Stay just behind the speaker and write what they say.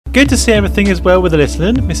Good to see everything is well with the little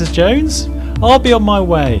one, Mrs. Jones. I'll be on my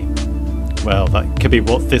way. Well, that could be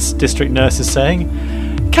what this district nurse is saying.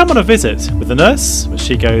 Come on a visit with the nurse as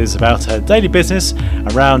she goes about her daily business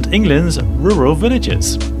around England's rural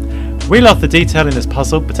villages. We love the detail in this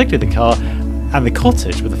puzzle, particularly the car and the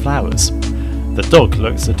cottage with the flowers. The dog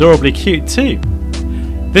looks adorably cute too.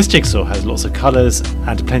 This jigsaw has lots of colours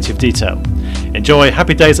and plenty of detail. Enjoy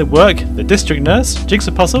Happy Days at Work, the District Nurse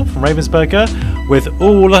Jigsaw Puzzle from Ravensburger with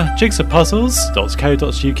all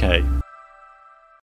jigsawpuzzles.co.uk.